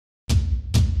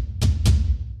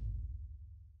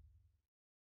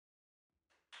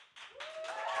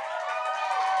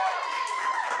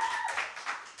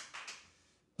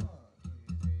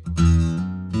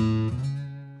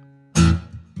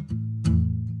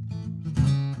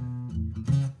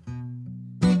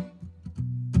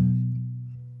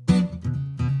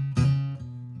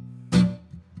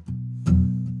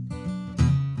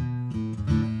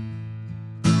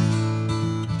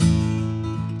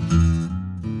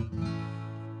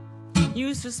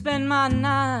Used to spend my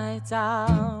nights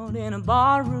out in a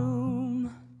bar room.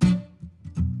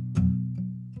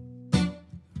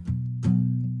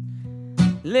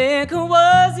 Liquor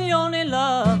was the only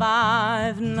love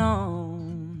I've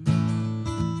known.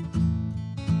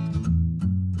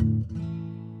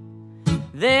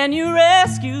 Then you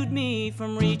rescued me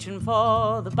from reaching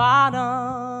for the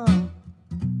bottom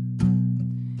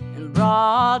and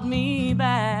brought me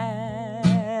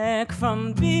back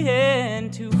from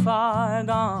being too far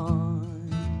gone.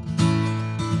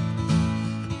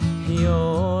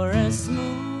 You're as smooth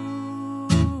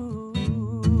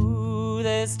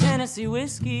as Tennessee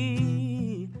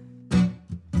whiskey.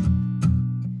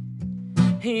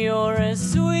 You're as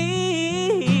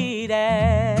sweet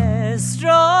as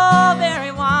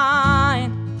strawberry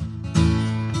wine.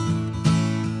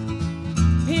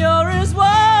 You're as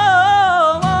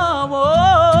warm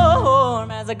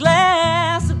as a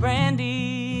glass of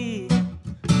brandy.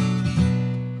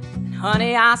 And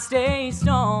honey, I stay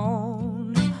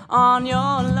stoned on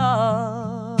your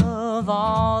love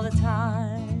all the time.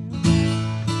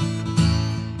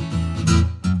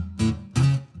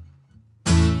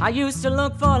 I used to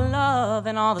look for love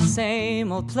in all the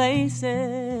same old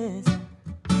places.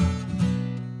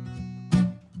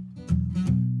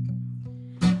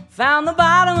 Found the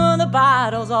bottom of the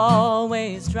bottles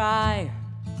always dry.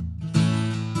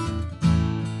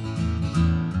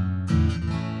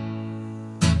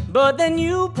 But then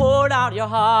you poured out your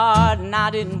heart and I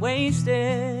didn't waste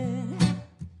it.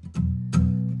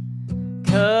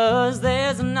 'Cause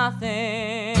there's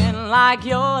nothing like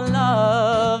your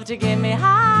love to get me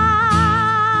high.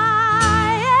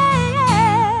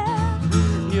 Yeah.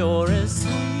 You're as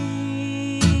sweet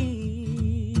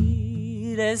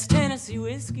as Tennessee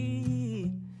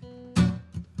whiskey.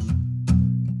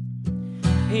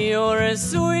 You're as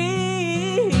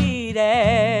sweet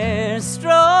as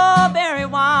strawberry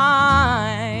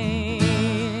wine.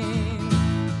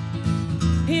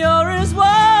 You're as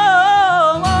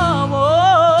warm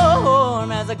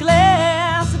as a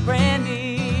glass of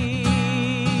brandy.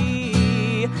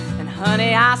 And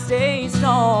honey, I stay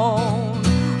stoned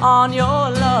on your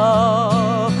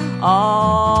love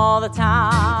all the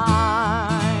time.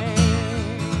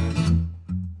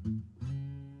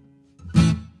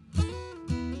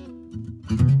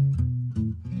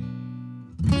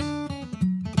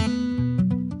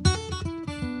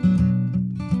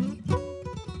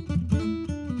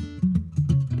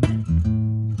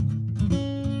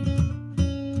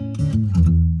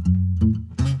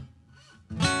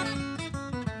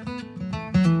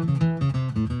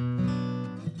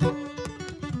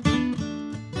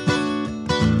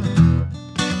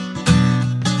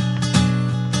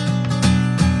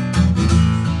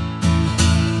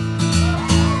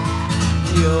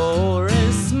 You're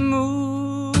as smooth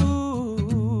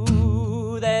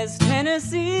as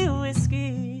Tennessee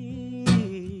whiskey.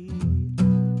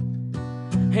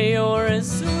 You're as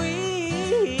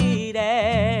sweet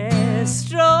as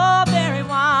strawberry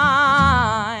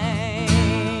wine.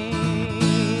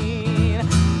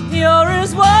 You're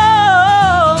as warm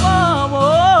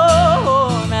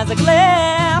as a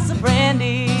glass of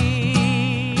brandy.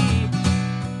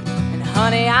 And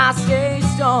honey, I stay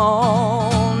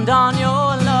stoned on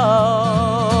your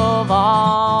love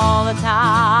all the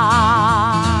time.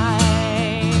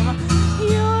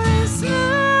 You're as smooth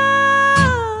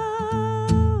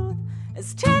as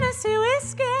Tennessee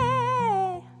whiskey.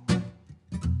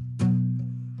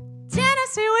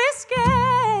 Tennessee whiskey.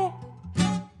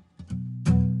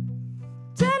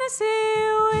 Tennessee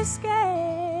whiskey.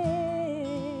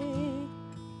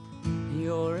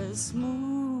 You're as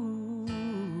smooth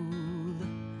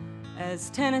as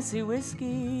Tennessee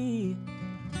whiskey.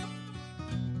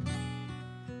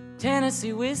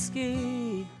 Tennessee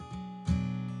whiskey.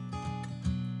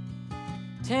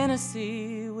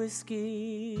 Tennessee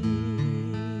whiskey.